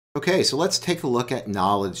Okay, so let's take a look at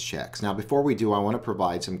knowledge checks. Now, before we do, I want to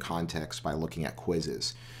provide some context by looking at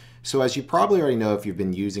quizzes. So as you probably already know, if you've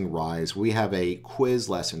been using Rise, we have a quiz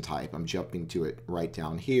lesson type. I'm jumping to it right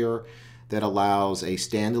down here that allows a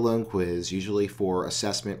standalone quiz, usually for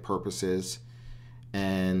assessment purposes.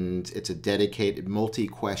 And it's a dedicated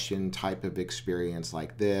multi-question type of experience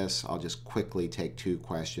like this. I'll just quickly take 2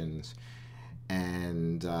 questions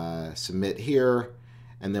and submit here.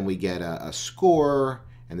 And then we get a score.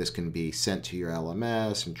 And this can be sent to your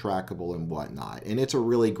LMS and trackable and whatnot. And it's a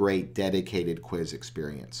really great dedicated quiz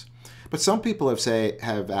experience. But some people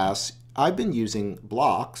have asked, I've been using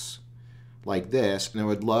blocks like this, and I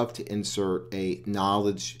would love to insert a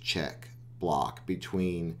knowledge check block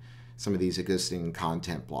between some of these existing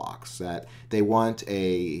content blocks, that they want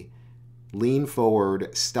a lean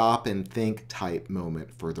forward, stop and think type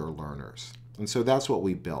moment for their learners. And so that's what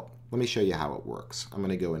we built. Let me show you how it works. I'm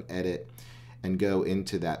going to go and edit and go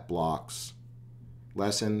into that blocks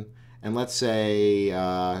lesson. And let's say,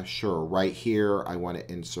 sure, right here, I want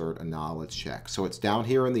to insert a knowledge check. So it's down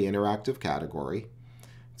here in the interactive category.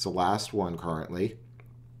 It's the last one currently.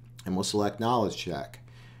 And we'll select knowledge check.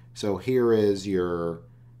 So here is your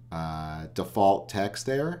default text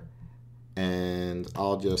there. And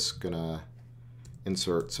I'll just gonna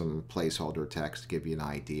insert some placeholder text to give you an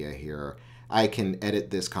idea here. I can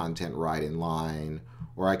edit this content right in line,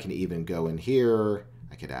 or I can even go in here.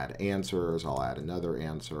 I could add answers. I'll add another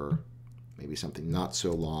answer, maybe something not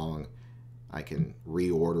so long. I can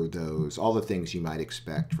reorder those, all the things you might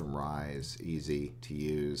expect from Rise, easy to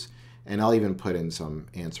use. And I'll even put in some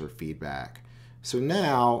answer feedback. So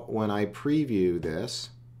now when I preview this,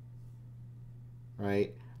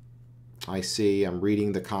 right, I see I'm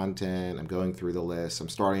reading the content, I'm going through the list, I'm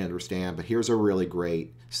starting to understand, but here's a really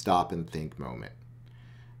great stop and think moment.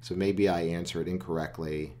 So maybe I answer it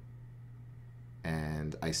incorrectly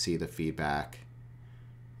and I see the feedback.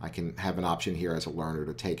 I can have an option here as a learner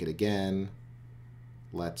to take it again.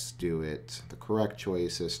 Let's do it the correct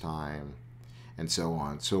choice this time, and so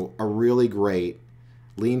on. So a really great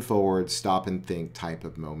lean forward, stop and think type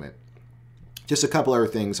of moment. Just a couple other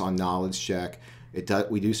things on knowledge check.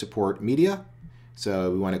 We do support media.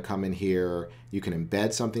 So we want to come in here. You can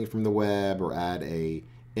embed something from the web or add a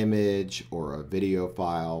image or a video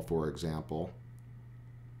file, for example.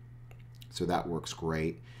 So that works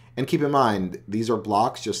great. And keep in mind, these are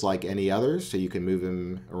blocks just like any others, so you can move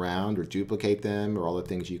them around or duplicate them, or all the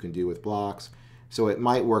things you can do with blocks. So it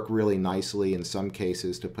might work really nicely in some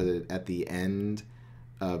cases to put it at the end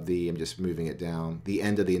of I'm just moving it down, the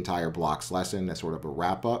end of the entire blocks lesson as sort of a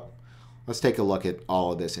wrap up. Let's take a look at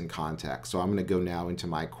all of this in context. So I'm going to go now into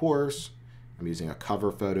my course. I'm using a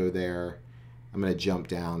cover photo there. I'm going to jump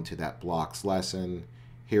down to that blocks lesson.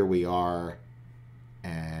 Here we are.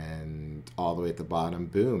 And all the way at the bottom,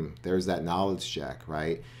 boom, there's that knowledge check,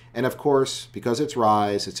 right? And of course, because it's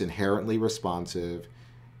Rise, it's inherently responsive.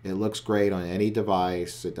 It looks great on any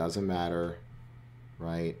device. It doesn't matter,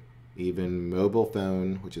 right? Even mobile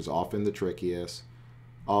phone, which is often the trickiest.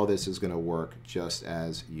 All this is going to work just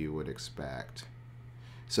as you would expect.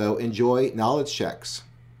 So enjoy knowledge checks.